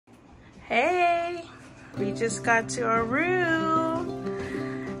Hey, we just got to our room.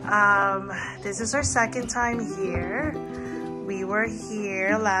 This is our second time here. We were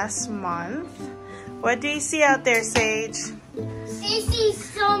here last month. What do you see out there, Sage? I see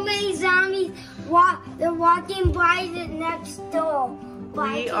so many zombies. They're walking by the next door.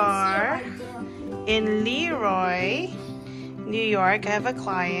 We are in Leroy, New York. I have a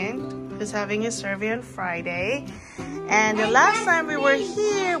client who's having a survey on Friday. And the last time we were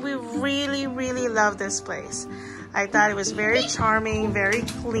here, we really loved this place. I thought it was very charming, very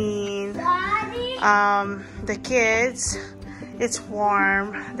clean. The kids, it's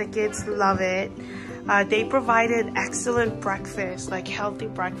warm. The kids love it. They provided excellent breakfast, like healthy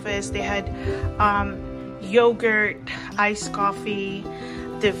breakfast. They had yogurt, iced coffee.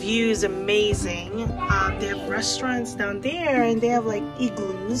 The view is amazing. They have restaurants down there, and they have like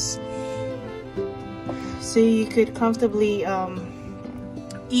igloos. So you could comfortably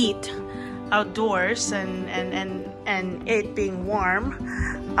eat outdoors and it being warm.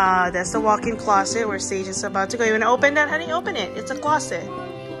 That's the walk-in closet where Sage is about to go. You want to open that, honey? Open it. It's a closet.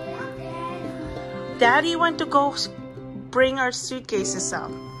 Daddy went to go bring our suitcases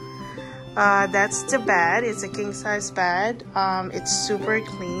up. That's the bed. It's a king-size bed. It's super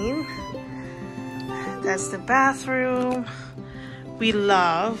clean. That's the bathroom. We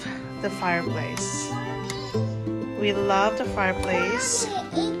love the fireplace. We love the fireplace.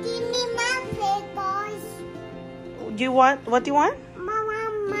 Do you want, what do you want? Mama,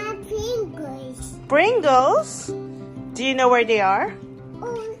 my Pringles. Pringles? Do you know where they are?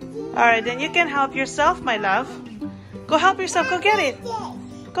 Alright, then you can help yourself, my love. Go help yourself. Go get it.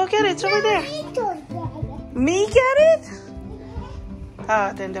 Go get it. It's over there. Me get it?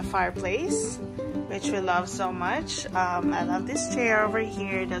 Then the fireplace, which we love so much. I love this chair over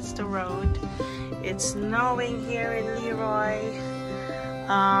here. That's the road. It's snowing here in Leroy.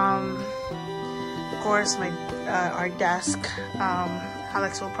 Of course, our desk.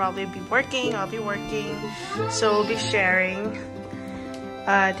 Alex will probably be working. I'll be working. So we'll be sharing.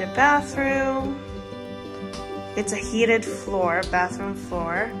 The bathroom. It's a heated floor, bathroom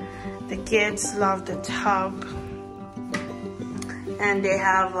floor. The kids love the tub. And they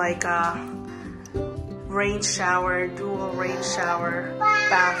have like a rain shower, dual rain shower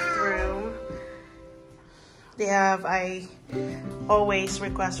bathroom. They have, I always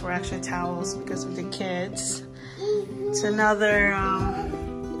request for extra towels because of the kids. It's another,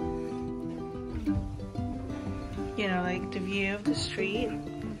 you know, like the view of the street.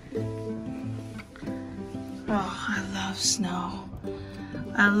 Oh, I love snow.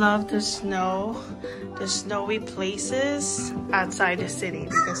 I love the snow, the snowy places outside the city.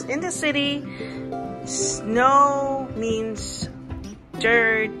 Because in the city, snow means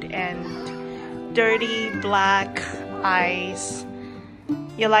dirt and dirty black ice.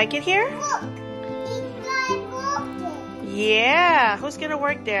 You like it here? Yeah. Who's gonna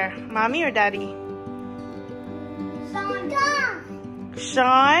work there? Mommy or Daddy?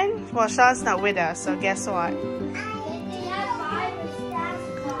 Sean? Well, Sean's not with us, so guess what?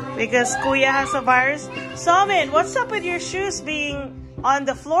 Because Kuya has a virus. Salman, what's up with your shoes being on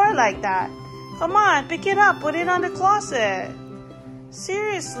the floor like that? Come on, pick it up. Put it on the closet.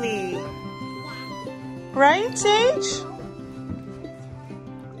 Seriously. Right, Sage?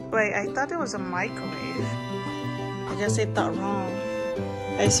 Wait, I thought it was a microwave. I guess I thought wrong.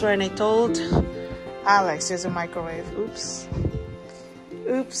 I swear, and I told Alex there's a microwave. Oops.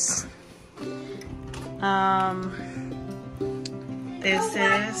 Oops. This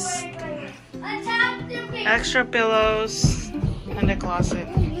is extra pillows in the closet.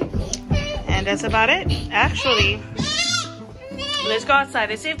 And that's about it. Actually, let's go outside.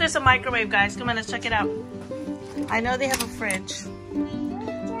 Let's see if there's a microwave, guys. Come on, let's check it out. I know they have a fridge.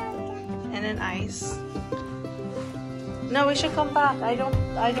 And an ice. No, we should come back. I don't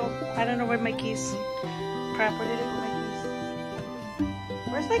know where my keys. Crap, where did I put my keys?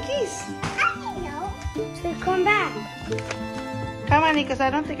 Where's my keys? I don't know. So come back. Come on, because I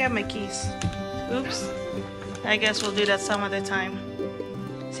don't think I have my keys. Oops. I guess we'll do that some other time.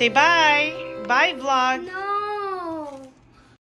 Say bye. Bye, vlog. No.